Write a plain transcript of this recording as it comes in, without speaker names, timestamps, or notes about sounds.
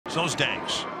Those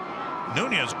Danks.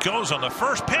 Nunez goes on the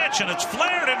first pitch, and it's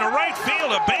flared into right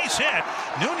field, a base hit.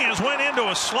 Nunez went into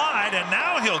a slide, and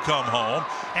now he'll come home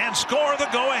and score the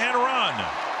go-ahead run.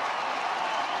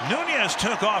 Nunez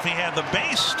took off. He had the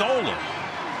base stolen,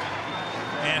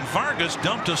 and Vargas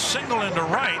dumped a single into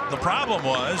right. The problem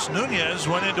was Nunez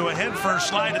went into a head-first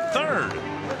slide at third.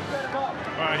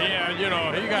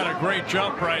 He got a great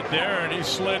jump right there, and he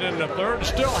slid into third.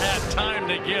 Still had time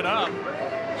to get up.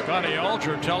 Scotty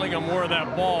Alger telling him where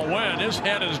that ball went. His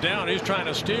head is down. He's trying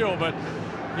to steal, but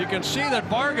you can see that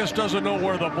Vargas doesn't know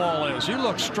where the ball is. He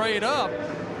looked straight up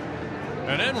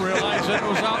and then realized it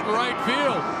was out in right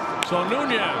field. So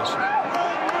Nunez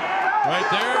right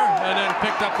there, and then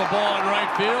picked up the ball in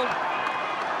right field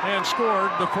and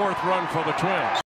scored the 4th run for the Twins.